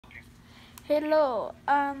Hello.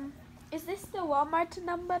 Is this the Walmart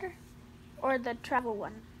number or the travel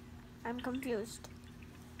one? I'm confused.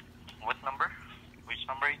 What number? Which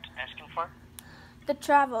number are you asking for? The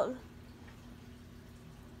travel.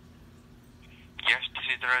 Yes, this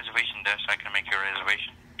is the reservation desk. I can make your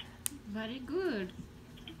reservation. Very good.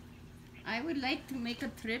 I would like to make a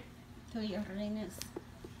trip to Uranus.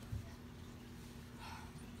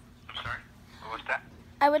 I'm sorry? What was that?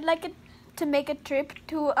 I would like to make a trip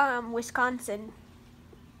to Wisconsin.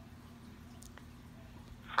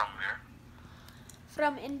 From where?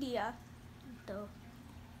 From India. Though.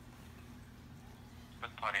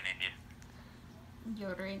 What part in India?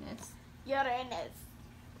 Uranus. Uranus.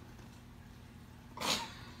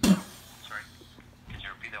 Sorry. Can you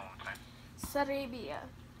repeat that one more time? Sarabia.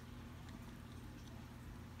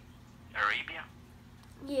 Arabia?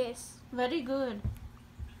 Yes. Very good.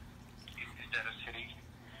 Is that a city?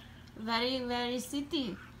 Very, very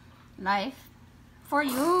city life for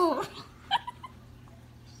you.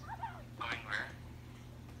 Going where?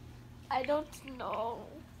 I don't know.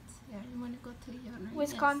 Yeah, you want to go to Uranus?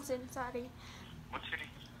 Wisconsin, sorry. What city?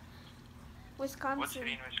 Wisconsin. What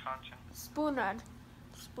city in Wisconsin? Spooner.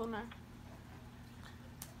 Spooner.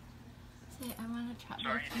 Say, I want to travel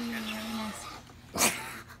Sorry, to Uranus.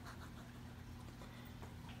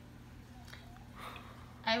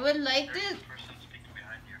 I would like There's to. a person speaking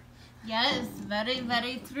behind you. Yes, very,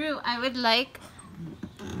 very true. I would like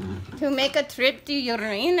to make a trip to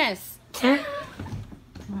Uranus.